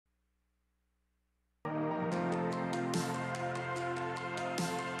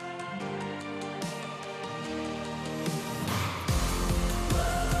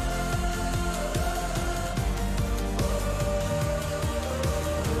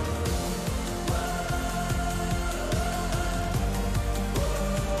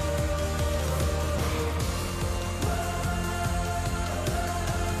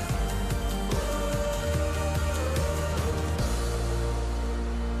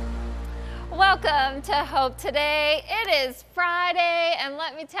Welcome to Hope Today. It is Friday, and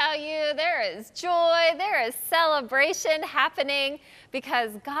let me tell you, there is joy, there is celebration happening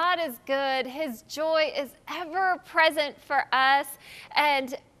because God is good. His joy is ever present for us,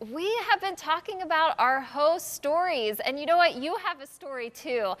 and we have been talking about our host stories, and you know what? You have a story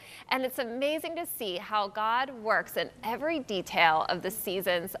too, and it's amazing to see how God works in every detail of the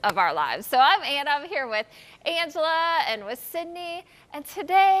seasons of our lives. So I'm Anna, I'm here with Angela and with Sydney, and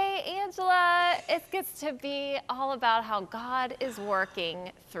today, Angela, it gets to be all about how God is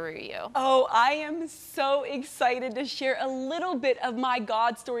working through you. Oh, I am so excited to share a little bit of my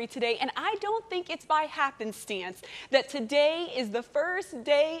God story today, and I don't think it's by happenstance that today is the first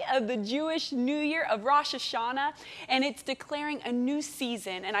day of the Jewish New Year of Rosh Hashanah, and it's declaring a new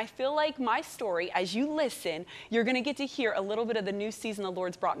season. And I feel like my story, as you listen, you're going to get to hear a little bit of the new season the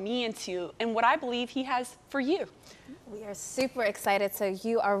Lord's brought me into and what I believe He has for you. We are super excited. So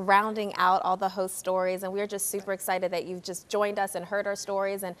you are rounding out all the host stories, and we're just super excited that you've just joined us and heard our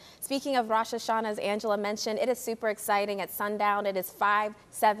stories. And speaking of Rosh Hashanah, as Angela mentioned, it is super exciting. At sundown, it is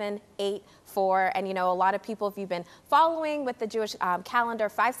 5784. And you know, a lot of people, if you've been following with the Jewish calendar,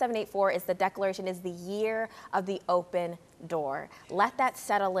 5784 is the declaration, is the year of the open door. Let that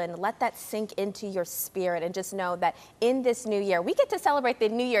settle in, let that sink into your spirit, and just know that in this new year, we get to celebrate the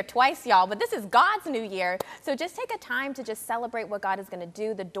new year twice, y'all, but this is God's new year. So just take a time to just celebrate what God is going to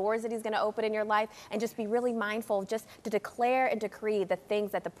do, the doors that He's going to open in your life, and just be really mindful just to declare and decree the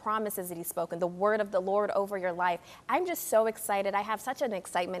things, that the promises that He's spoken, the word of the Lord over your life. I'm just so excited. I have such an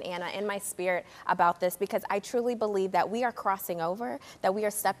excitement, Anna, in my spirit about this, because I truly believe that we are crossing over, that we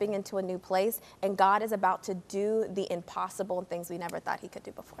are stepping into a new place, and God is about to do the impossible and things we never thought He could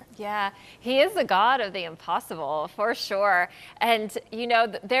do before. Yeah, He is the God of the impossible, for sure. And, you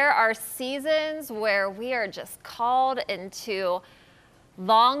know, there are seasons where we are just called into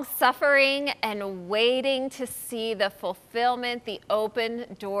long suffering and waiting to see the fulfillment, the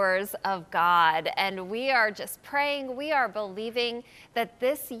open doors of God. And we are just praying, we are believing that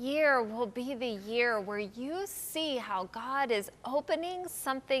this year will be the year where you see how God is opening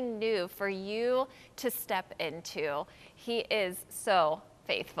something new for you to step into. He is so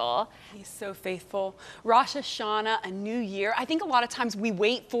faithful. He's so faithful. Rosh Hashanah, a new year. I think a lot of times we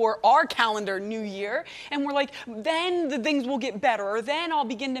wait for our calendar new year and we're like, then the things will get better, or then I'll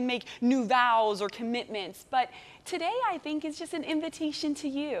begin to make new vows or commitments. But today, I think, is just an invitation to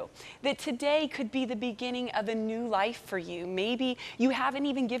you that today could be the beginning of a new life for you. Maybe you haven't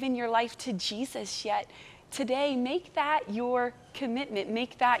even given your life to Jesus yet. Today, make that your commitment.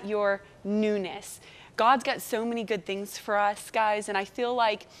 Make that your newness. God's got so many good things for us, guys, and I feel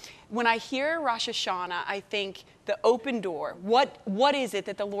like when I hear Rosh Hashanah, I think the open door. What is it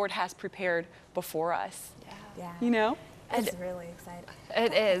that the Lord has prepared before us? Yeah. You know? It's really exciting.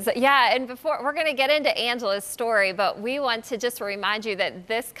 It is. Yeah, and before we're going to get into Angela's story, but we want to just remind you that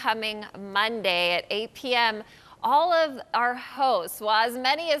this coming Monday at 8 p.m., all of our hosts, well, as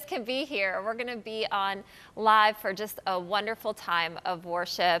many as can be here, we're going to be on live for just a wonderful time of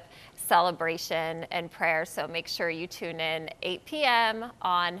worship, celebration, and prayer. So make sure you tune in 8 p.m.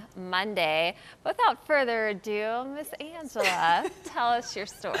 on Monday. Without further ado, Miss Angela, tell us your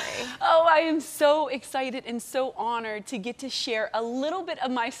story. Oh, I am so excited and so honored to get to share a little bit of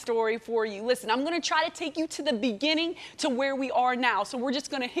my story for you. Listen, I'm going to try to take you to the beginning to where we are now. So we're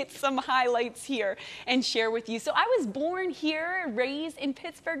just going to hit some highlights here and share with you. So I was born here, raised in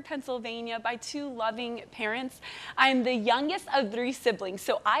Pittsburgh, Pennsylvania by two loving parents. I'm the youngest of three siblings.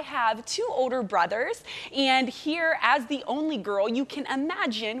 So I have two older brothers, and here as the only girl, you can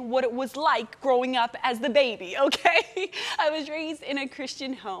imagine what it was like growing up as the baby, okay? I was raised in a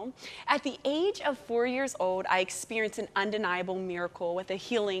Christian home. At the age of 4 years old, I experienced an undeniable miracle with a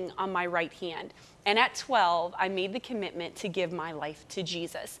healing on my right hand. And at 12, I made the commitment to give my life to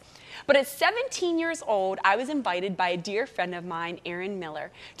Jesus. But at 17 years old, I was invited by a dear friend of mine, Aaron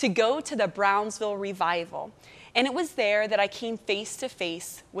Miller, to go to the Brownsville revival. And it was there that I came face to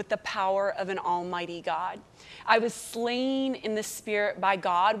face with the power of an almighty God. I was slain in the spirit by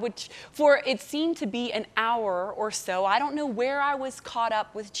God, which for it seemed to be an hour or so. I don't know where I was caught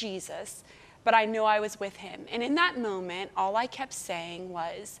up with Jesus, but I know I was with Him. And in that moment, all I kept saying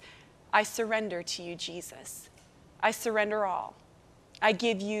was, I surrender to you, Jesus. I surrender all. I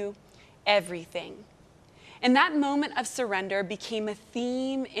give you everything. And that moment of surrender became a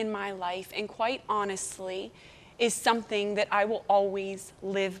theme in my life, and quite honestly, is something that I will always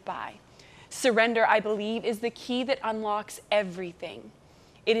live by. Surrender, I believe, is the key that unlocks everything.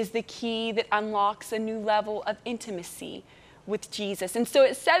 It is the key that unlocks a new level of intimacy with Jesus. And so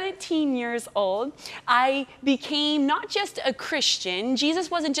at 17 years old, I became not just a Christian. Jesus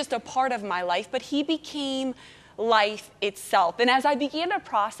wasn't just a part of my life, but he became life itself. And as I began to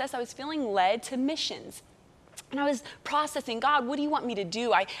process, I was feeling led to missions. And I was processing, God, what do you want me to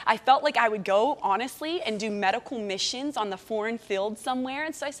do? I felt like I would go, honestly, and do medical missions on the foreign field somewhere.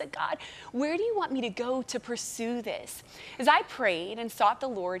 And so I said, God, where do you want me to go to pursue this? As I prayed and sought the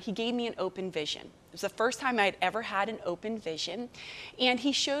Lord, he gave me an open vision. It was the first time I had ever had an open vision. And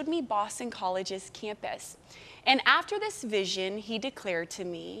he showed me Boston College's campus. And after this vision, he declared to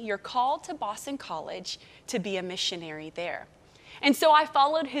me, you're called to Boston College to be a missionary there. And so I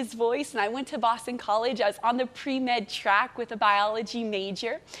followed his voice and I went to Boston College. I was on the pre-med track with a biology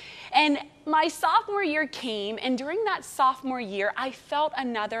major. And my sophomore year came, and during that sophomore year, I felt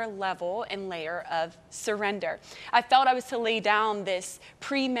another level and layer of surrender. I felt I was to lay down this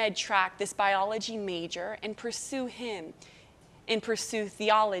pre-med track, this biology major, and pursue him and pursue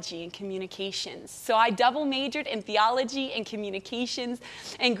theology and communications. So I double majored in theology and communications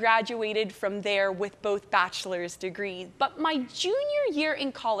and graduated from there with both bachelor's degrees. But my junior year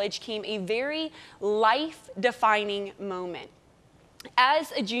in college came a very life-defining moment.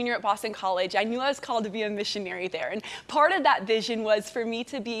 As a junior at Boston College, I knew I was called to be a missionary there. And part of that vision was for me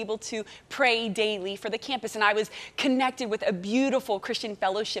to be able to pray daily for the campus. And I was connected with a beautiful Christian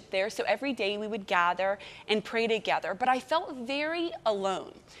fellowship there. So every day we would gather and pray together. But I felt very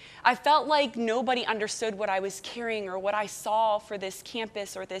alone. I felt like nobody understood what I was carrying or what I saw for this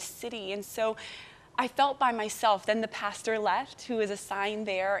campus or this city. And so I felt by myself. Then the pastor left, who was assigned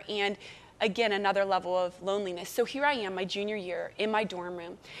there, and again, another level of loneliness. So here I am, my junior year, in my dorm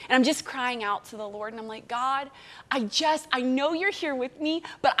room, and I'm just crying out to the Lord, and I'm like, God, I know you're here with me,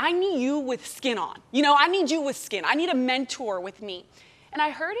 but I need you with skin on. You know, I need you with skin. I need a mentor with me. And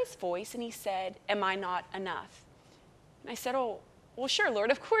I heard his voice, and he said, am I not enough? And I said, oh, well, sure, Lord,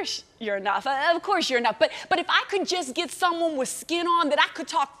 of course you're enough. Of course you're enough. But if I could just get someone with skin on that I could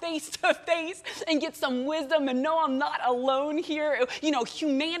talk face to face and get some wisdom and know I'm not alone here, you know,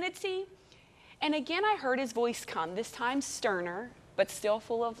 humanity. And again, I heard his voice come, this time sterner, but still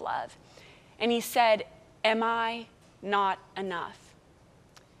full of love. And he said, am I not enough?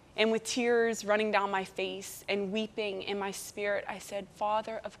 And with tears running down my face and weeping in my spirit, I said,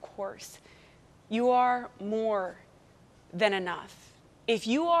 Father, of course, you are more than enough. If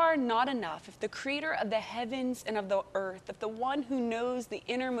you are not enough, if the creator of the heavens and of the earth, if the one who knows the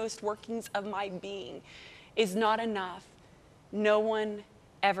innermost workings of my being is not enough, no one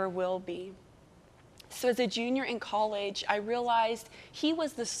ever will be. So as a junior in college, I realized he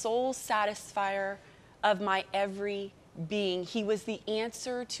was the sole satisfier of my every being. He was the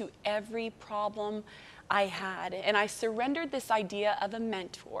answer to every problem I had. And I surrendered this idea of a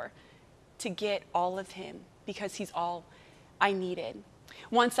mentor to get all of him because he's all I needed.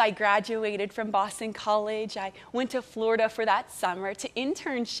 Once I graduated from Boston College, I went to Florida for that summer to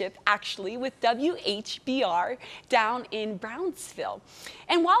internship, actually, with WHBR down in Brownsville.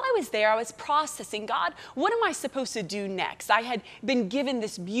 And while I was there, I was processing, God, what am I supposed to do next? I had been given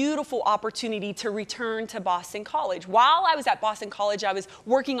this beautiful opportunity to return to Boston College. While I was at Boston College, I was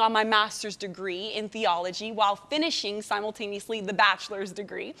working on my master's degree in theology while finishing simultaneously the bachelor's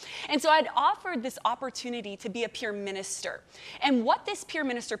degree. And so I'd offered this opportunity to be a peer minister. And what this peer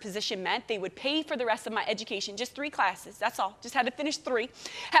minister position meant, they would pay for the rest of my education, just 3 classes, that's all, just had to finish 3.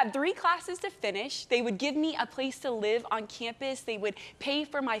 Had 3 classes to finish. They would give me a place to live on campus. They would pay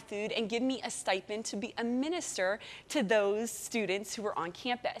for my food and give me a stipend to be a minister to those students who were on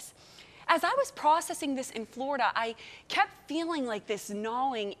campus. As I was processing this in Florida, I kept feeling like this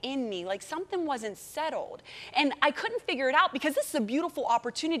gnawing in me, like something wasn't settled. And I couldn't figure it out because this is a beautiful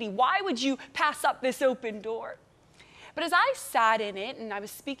opportunity. Why would you pass up this open door? But as I sat in it and I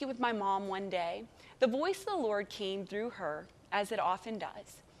was speaking with my mom one day, the voice of the Lord came through her, as it often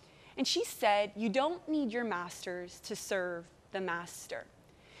does. And she said, you don't need your masters to serve the master.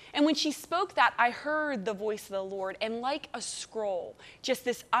 And when she spoke that, I heard the voice of the Lord, and like a scroll, just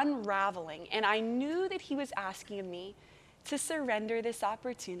this unraveling. And I knew that he was asking me to surrender this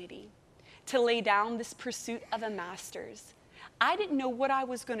opportunity, to lay down this pursuit of a master's. I didn't know what I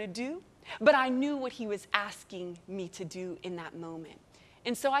was going to do, but I knew what he was asking me to do in that moment.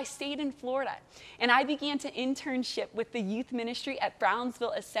 And so I stayed in Florida, and I began to internship with the youth ministry at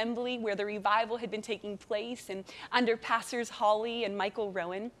Brownsville Assembly, where the revival had been taking place, and under Pastors Holly and Michael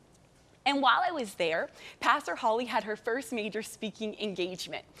Rowan. And while I was there, Pastor Holly had her first major speaking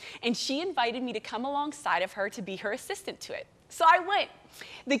engagement, and she invited me to come alongside of her to be her assistant to it. So I went.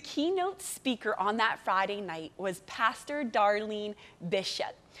 The keynote speaker on that Friday night was Pastor Darlene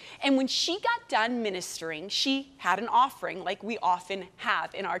Bishop. And when she got done ministering, she had an offering like we often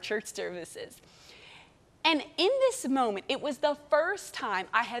have in our church services. And in this moment, it was the first time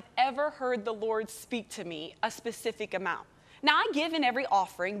I have ever heard the Lord speak to me a specific amount. Now, I give in every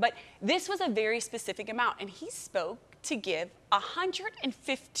offering, but this was a very specific amount, and he spoke to give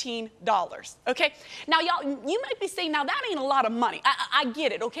 $115, okay? Now, y'all, you might be saying, now that ain't a lot of money. I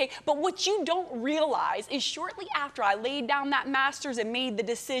get it, okay? But what you don't realize is shortly after I laid down that master's and made the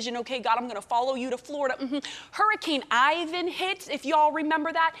decision, okay, God, I'm gonna follow you to Florida, Hurricane Ivan hit, if y'all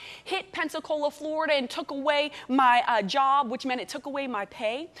remember that, hit Pensacola, Florida, and took away my job, which meant it took away my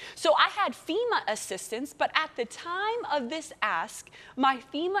pay. So I had FEMA assistance, but at the time of this ask, my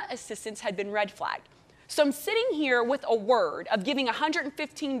FEMA assistance had been red flagged. So I'm sitting here with a word of giving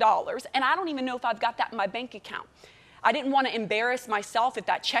 $115, and I don't even know if I've got that in my bank account. I didn't want to embarrass myself if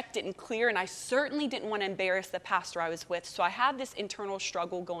that check didn't clear, and I certainly didn't want to embarrass the pastor I was with, so I had this internal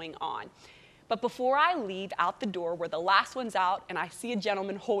struggle going on. But before I leave out the door, we're the last ones out, and I see a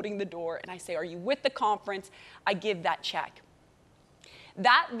gentleman holding the door, and I say, "Are you with the conference?" I give that check.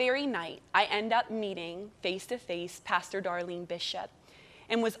 That very night, I end up meeting face-to-face Pastor Darlene Bishop,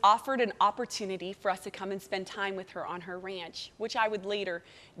 and was offered an opportunity for us to come and spend time with her on her ranch, which I would later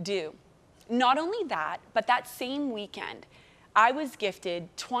do. Not only that, but that same weekend, I was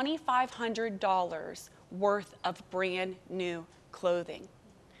gifted $2,500 worth of brand new clothing.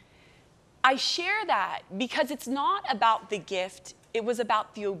 I share that because it's not about the gift, it was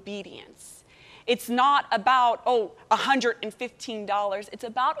about the obedience. It's not about, $115. It's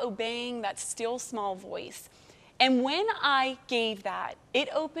about obeying that still small voice. And when I gave that, it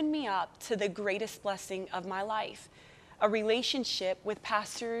opened me up to the greatest blessing of my life, a relationship with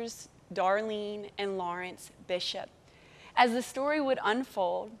Pastors Darlene and Lawrence Bishop. As the story would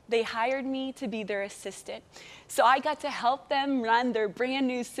unfold, they hired me to be their assistant. So I got to help them run their brand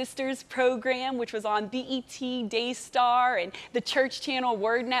new Sisters program, which was on BET, Daystar, and the Church Channel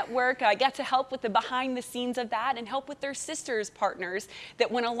Word Network. I got to help with the behind the scenes of that and help with their sisters partners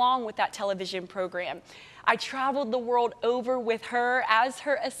that went along with that television program. I traveled the world over with her as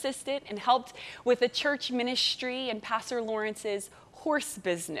her assistant and helped with a church ministry and Pastor Lawrence's horse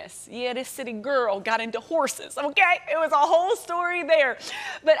business. Yeah, this city girl got into horses, okay? It was a whole story there.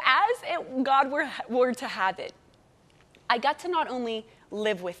 But as God were to have it, I got to not only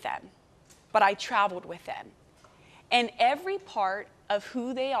live with them, but I traveled with them. And every part of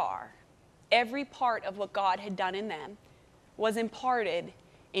who they are, every part of what God had done in them was imparted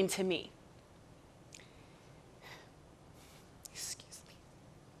into me.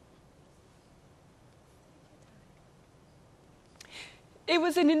 It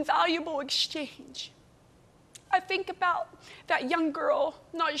was an invaluable exchange. I think about that young girl,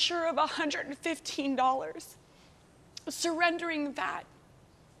 not sure of $115, surrendering that.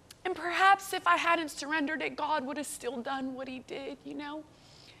 And perhaps if I hadn't surrendered it, God would have still done what he did, you know?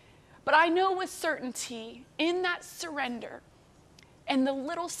 But I know with certainty in that surrender and the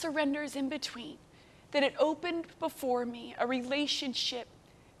little surrenders in between that it opened before me a relationship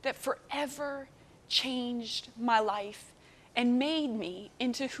that forever changed my life and made me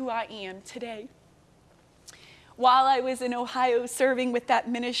into who I am today. While I was in Ohio serving with that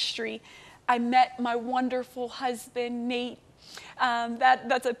ministry, I met my wonderful husband, Nate.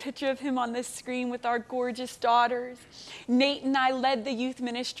 That's a picture of him on the screen with our gorgeous daughters. Nate and I led the youth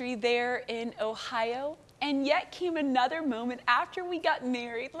ministry there in Ohio. And yet came another moment after we got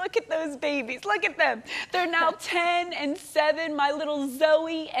married. Look at those babies, look at them. They're now 10 and 7, my little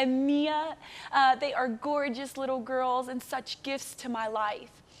Zoe and Mia. They are gorgeous little girls and such gifts to my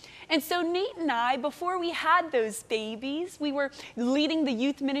life. And so Nate and I, before we had those babies, we were leading the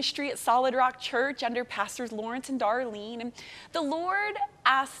youth ministry at Solid Rock Church under Pastors Lawrence and Darlene. And the Lord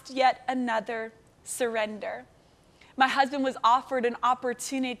asked yet another surrender. My husband was offered an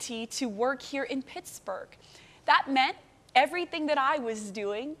opportunity to work here in Pittsburgh. That meant everything that I was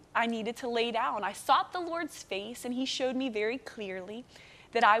doing, I needed to lay down. I sought the Lord's face, and he showed me very clearly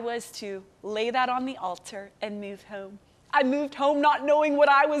that I was to lay that on the altar and move home. I moved home not knowing what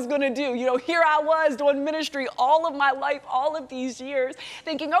I was going to do. You know, here I was doing ministry all of my life, all of these years,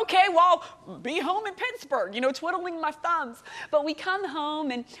 thinking, okay, well, be home in Pittsburgh, you know, twiddling my thumbs. But we come home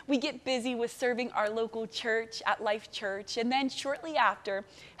and we get busy with serving our local church at Life Church. And then shortly after,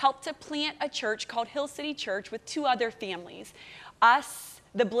 helped to plant a church called Hill City Church with 2 other families, us,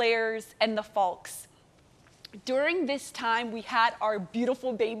 the Blairs, and the Falks. During this time, we had our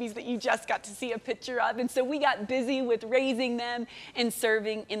beautiful babies that you just got to see a picture of, and so we got busy with raising them and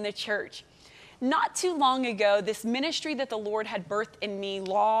serving in the church. not too long ago, this ministry that the Lord had birthed in me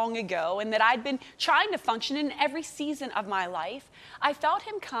long ago and that I'd been trying to function in every season of my life, I felt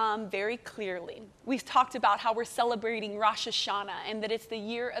him come very clearly. We've talked about how we're celebrating Rosh Hashanah and that it's the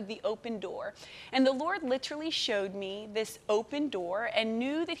year of the open door. And the Lord literally showed me this open door and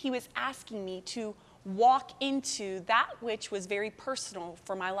knew that he was asking me to walk into that which was very personal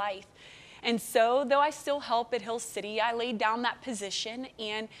for my life. And so, though I still help at Hill City, I laid down that position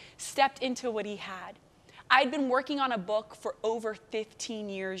and stepped into what he had. I'd been working on a book for over 15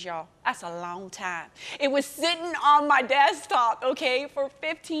 years, y'all. That's a long time. It was sitting on my desktop, okay, for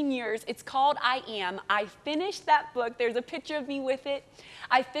 15 years. It's called I Am. I finished that book. There's a picture of me with it.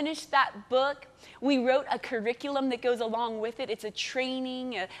 I finished that book. We wrote a curriculum that goes along with it. It's a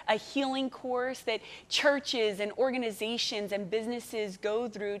training, a healing course that churches and organizations and businesses go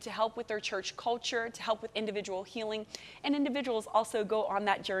through to help with their church culture, to help with individual healing. And individuals also go on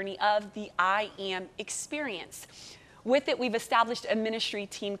that journey of the I Am experience. With it, we've established a ministry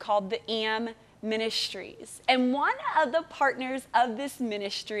team called the Am Ministries. And one of the partners of this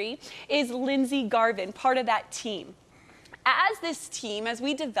ministry is Lindsay Garvin, part of that team. As this team, as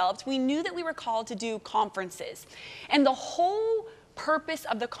we developed, we knew that we were called to do conferences. And the whole purpose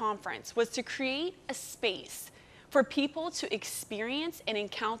of the conference was to create a space for people to experience and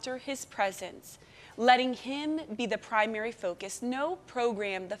encounter his presence, letting him be the primary focus, no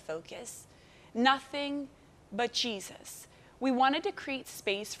program the focus, nothing but Jesus. We wanted to create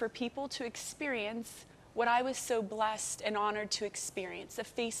space for people to experience what I was so blessed and honored to experience, a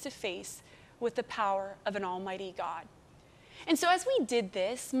face-to-face with the power of an almighty God. And so as we did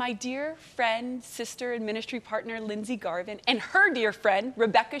this, my dear friend, sister, and ministry partner, Lindsay Garvin, and her dear friend,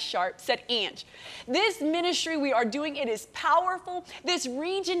 Rebecca Sharp, said, Ange, this ministry we are doing, it is powerful. This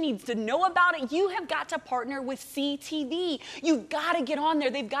region needs to know about it. You have got to partner with CTV. You've got to get on there.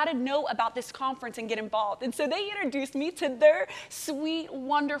 They've got to know about this conference and get involved. And so they introduced me to their sweet,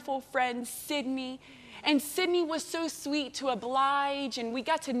 wonderful friend, Sydney. And Sydney was so sweet to oblige, and we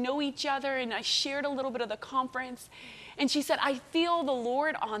got to know each other, and I shared a little bit of the conference. And she said, I feel the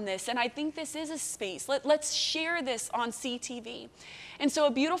Lord on this, and I think this is a space. Let's share this on CTV. And so a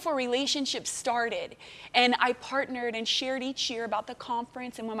beautiful relationship started, and I partnered and shared each year about the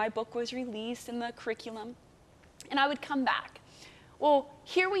conference and when my book was released and the curriculum. And I would come back. Well,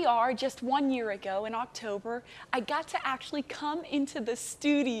 here we are just 1 year ago in October. I got to actually come into the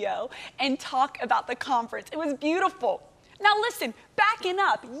studio and talk about the conference. It was beautiful. Now listen, backing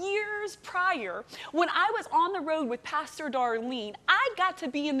up, years prior, when I was on the road with Pastor Darlene, I got to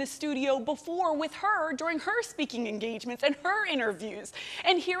be in the studio before with her during her speaking engagements and her interviews.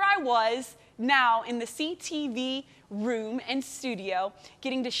 And here I was now in the CTV room and studio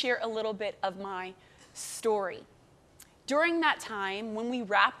getting to share a little bit of my story. During that time, when we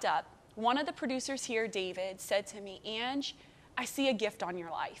wrapped up, one of the producers here, David, said to me, Ange, I see a gift on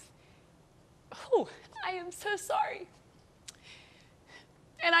your life. Oh, I am so sorry.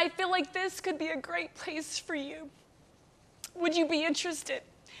 And I feel like this could be a great place for you. Would you be interested?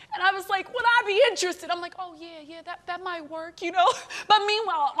 And I was like, would I be interested? I'm like, oh yeah, that might work, you know? But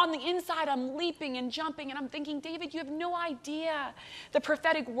meanwhile, on the inside, I'm leaping and jumping, and I'm thinking, David, you have no idea the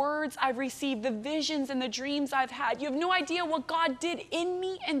prophetic words I've received, the visions and the dreams I've had. You have no idea what God did in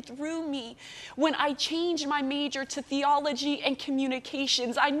me and through me when I changed my major to theology and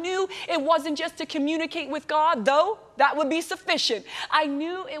communications. I knew it wasn't just to communicate with God, though that would be sufficient. I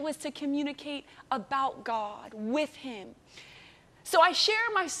knew it was to communicate about God with him. So I share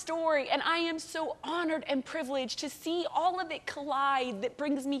my story, and I am so honored and privileged to see all of it collide that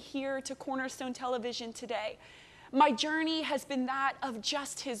brings me here to Cornerstone Television today. My journey has been that of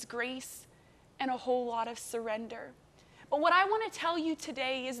just his grace and a whole lot of surrender. But what I want to tell you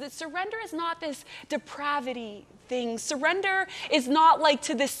today is that surrender is not this depravity thing. Surrender is not like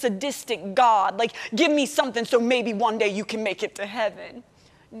to this sadistic God, like give me something so maybe one day you can make it to heaven.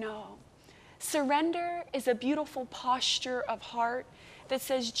 No. Surrender is a beautiful posture of heart that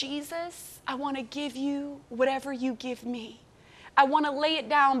says, Jesus, I want to give you whatever you give me. I want to lay it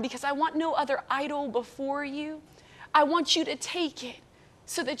down because I want no other idol before you. I want you to take it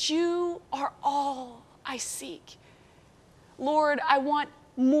so that you are all I seek. Lord, I want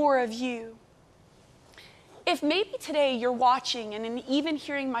more of you. If maybe today you're watching and in even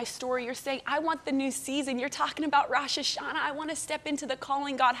hearing my story, you're saying, I want the new season. You're talking about Rosh Hashanah. I want to step into the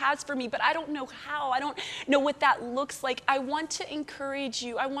calling God has for me, but I don't know how. I don't know what that looks like. I want to encourage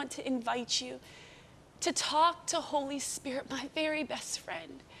you. I want to invite you to talk to Holy Spirit, my very best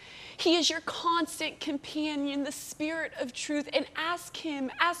friend. He is your constant companion, the Spirit of truth, and ask him,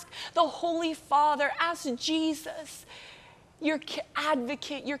 ask the Holy Father, ask Jesus your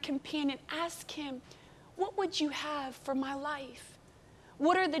advocate, your companion. Ask him, what would you have for my life?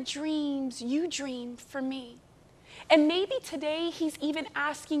 What are the dreams you dream for me? And maybe today he's even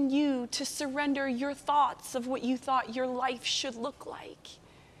asking you to surrender your thoughts of what you thought your life should look like.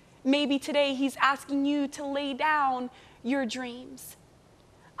 Maybe today he's asking you to lay down your dreams.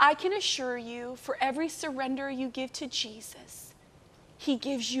 I can assure you, for every surrender you give to Jesus, he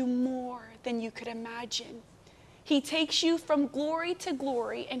gives you more than you could imagine. He takes you from glory to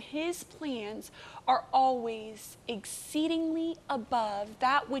glory, and his plans are always exceedingly above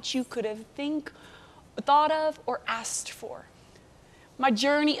that which you could have thought of or asked for. My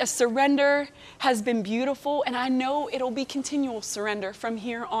journey of surrender has been beautiful, and I know it'll be continual surrender from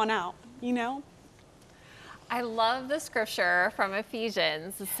here on out, you know? I love the scripture from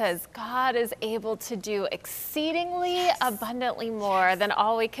Ephesians. It says, God is able to do exceedingly abundantly more than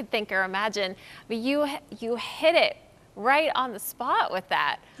all we could think or imagine. But you hit it right on the spot with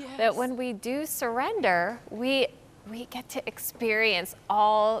that. That when we do surrender, we get to experience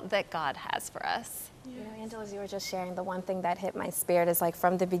all that God has for us. You know, Angela, as you were just sharing, the one thing that hit my spirit is like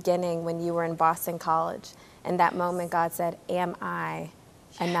from the beginning when you were in Boston College, and that moment God said, am I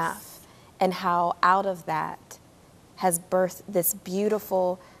enough? And how out of that has birthed this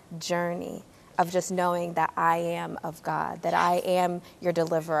beautiful journey of just knowing that I am of God, that I am your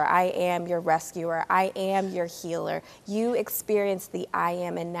deliverer, I am your rescuer, I am your healer. You experienced the I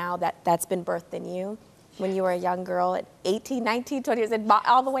am, and now that's been birthed in you. When you were a young girl at 18, 19, 20 years,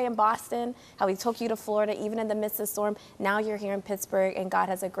 all the way in Boston, how he took you to Florida, even in the midst of the storm. Now you're here in Pittsburgh, and God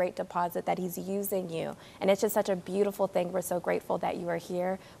has a great deposit that he's using you. And it's just such a beautiful thing. We're so grateful that you are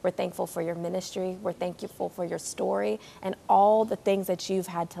here. We're thankful for your ministry. We're thankful for your story and all the things that you've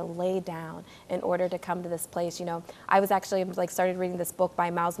had to lay down in order to come to this place. You know, I was actually started reading this book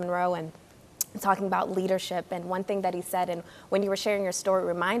by Miles Monroe, and talking about leadership, and one thing that he said, and when you were sharing your story,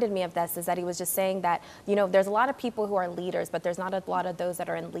 reminded me of this, is that he was just saying that, you know, there's a lot of people who are leaders, but there's not a lot of those that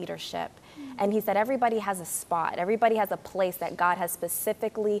are in leadership. And he said everybody has a spot, everybody has a place that God has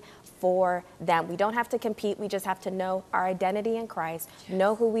specifically for them. We don't have to compete, we just have to know our identity in Christ,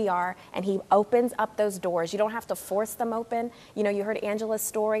 know who we are, and he opens up those doors. You don't have to force them open. You know, you heard Angela's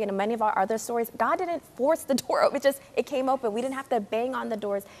story and many of our other stories. God didn't force the door open, it came open. We didn't have to bang on the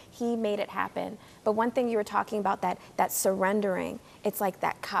doors. He made it happen. But one thing you were talking about, that surrendering, it's like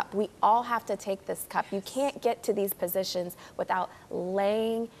that cup. We all have to take this cup. You can't get to these positions without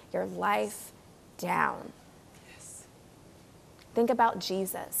laying your life down. Yes. Think about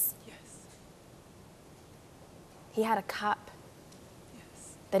Jesus. Yes. He had a cup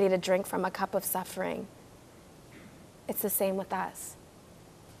that he had to drink from, a cup of suffering. It's the same with us.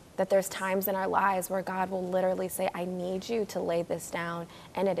 That there's times in our lives where God will literally say, I need you to lay this down,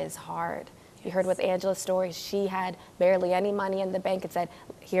 and it is hard. You heard with Angela's story, she had barely any money in the bank and said,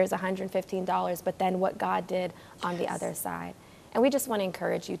 here's $115, but then what God did on the other side. And we just want to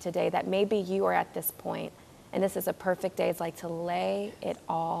encourage you today that maybe you are at this point, and this is a perfect day. It's like to lay it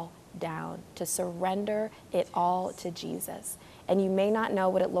all down, to surrender it all to Jesus. And you may not know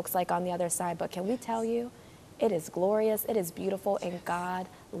what it looks like on the other side, but can we tell you, it is glorious, it is beautiful, and God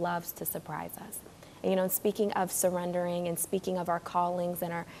loves to surprise us. And, you know, speaking of surrendering and speaking of our callings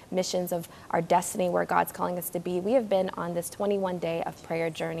and our missions of our destiny, where God's calling us to be, we have been on this 21-day of prayer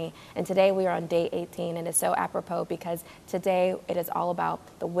journey. And today we are on day 18, and it's so apropos because today it is all about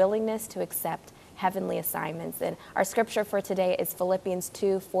the willingness to accept heavenly assignments. And our scripture for today is Philippians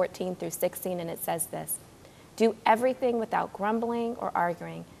 2:14 through 16, and it says this: do everything without grumbling or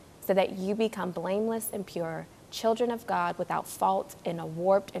arguing, so that you become blameless and pure, children of God without fault in a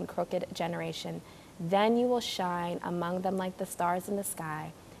warped and crooked generation. Then you will shine among them like the stars in the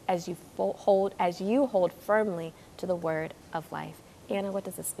sky, as you hold firmly to the word of life. Anna, what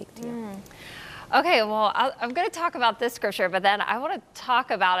does this speak to you? Okay, well, I'm going to talk about this scripture, but then I want to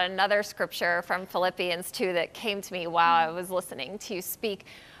talk about another scripture from Philippians 2 that came to me while I was listening to you speak.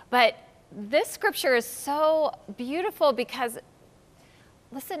 But this scripture is so beautiful because,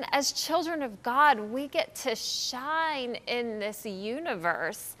 listen, as children of God, we get to shine in this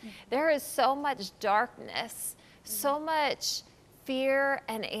universe. There is so much darkness, so much fear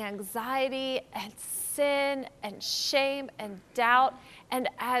and anxiety and sin and shame and doubt. And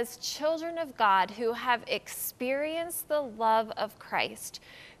as children of God who have experienced the love of Christ,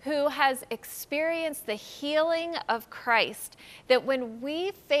 who has experienced the healing of Christ, that when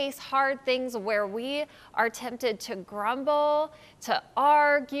we face hard things where we are tempted to grumble, to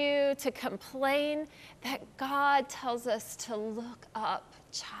argue, to complain, that God tells us to look up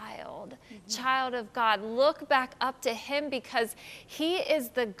child, child of God. Look back up to him because he is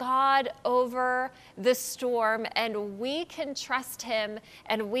the God over the storm, and we can trust him,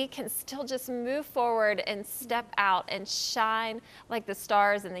 and we can still just move forward and step out and shine like the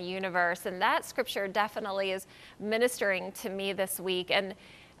stars in the universe. And that scripture definitely is ministering to me this week. And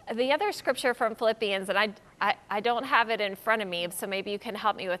the other scripture from Philippians, and I don't have it in front of me, so maybe you can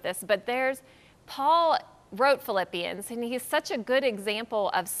help me with this, but Paul wrote Philippians, and he's such a good example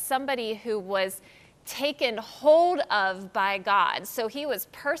of somebody who was taken hold of by God. So he was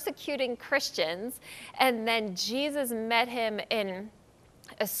persecuting Christians, and then Jesus met him in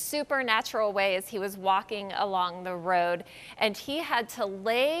a supernatural way as he was walking along the road, and he had to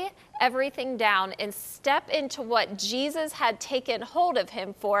lay everything down and step into what Jesus had taken hold of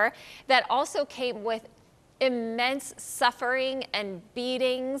him for, that also came with immense suffering and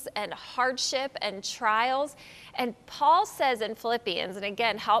beatings and hardship and trials. And Paul says in Philippians, and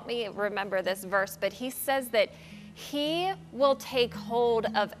again, help me remember this verse, but he says that he will take hold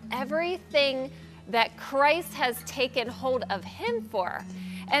of everything that Christ has taken hold of him for.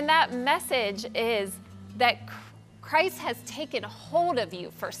 And that message is that Christ has taken hold of you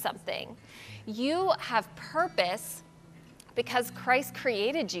for something. You have purpose because Christ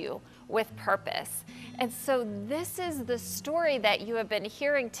created you with purpose. And so this is the story that you have been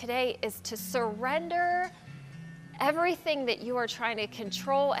hearing today, is to surrender everything that you are trying to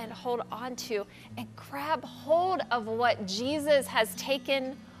control and hold on to, and grab hold of what Jesus has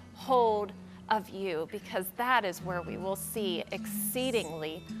taken hold of you, because that is where we will see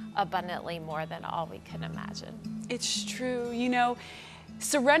exceedingly abundantly more than all we can imagine. It's true. You know,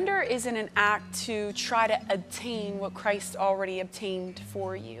 surrender isn't an act to try to obtain what Christ already obtained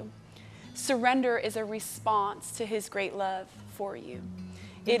for you. Surrender is a response to his great love for you.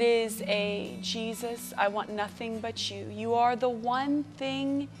 It is a, Jesus, I want nothing but you. You are the one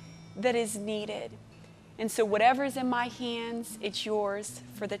thing that is needed. And so whatever's in my hands, it's yours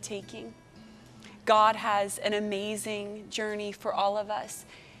for the taking. God has an amazing journey for all of us.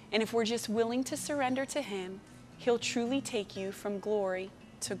 And if we're just willing to surrender to him, he'll truly take you from glory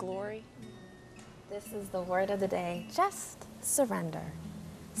to glory. This is the word of the day. Just surrender.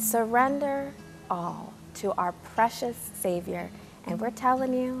 Surrender all to our precious Savior. And we're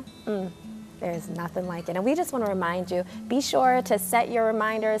telling you, there's nothing like it. And we just want to remind you, be sure to set your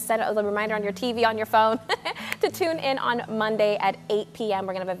reminders, set a reminder on your TV, on your phone, to tune in on Monday at 8 p.m.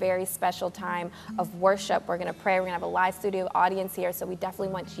 We're going to have a very special time of worship. We're going to pray. We're going to have a live studio audience here. So we definitely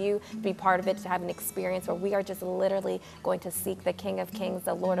want you to be part of it, to have an experience where we are just literally going to seek the King of Kings,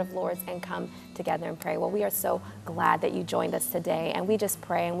 the Lord of Lords, and come together and pray. Well, we are so glad that you joined us today. And we just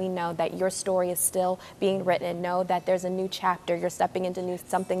pray, and we know that your story is still being written, and know that there's a new chapter. You're stepping into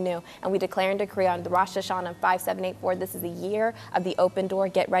something new. And we declare and decree on the Rosh Hashanah 5784, this is the year of the open door.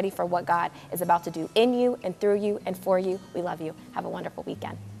 Get ready for what God is about to do in you and through you and for you. We love you. Have a wonderful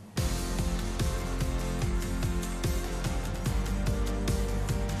weekend.